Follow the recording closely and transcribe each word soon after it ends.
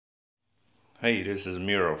Hey, this is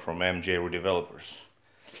Miro from MJ Developers.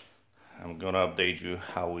 I'm gonna update you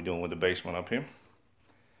how we're doing with the basement up here.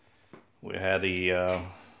 We had the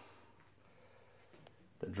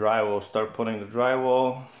drywall, start putting the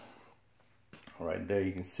drywall right there,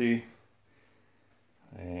 you can see,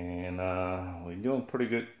 and we're doing pretty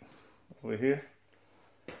good over here.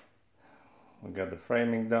 We got the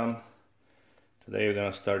framing done. Today we're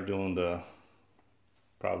gonna start doing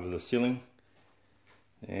probably the ceiling.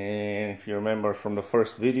 And if you remember from the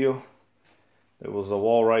first video, there was a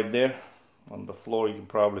wall right there on the floor. You can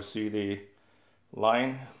probably see the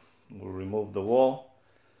line. We'll remove the wall,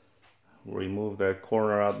 we'll remove that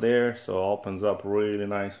corner out there, so it opens up really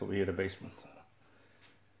nice over here, the basement.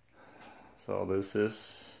 So this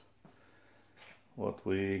is what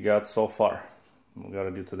we got so far. We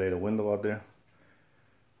gotta do today the window out there,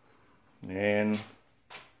 and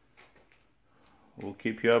we'll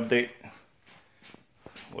keep you updated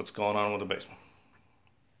what's going on with the basement.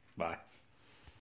 Bye.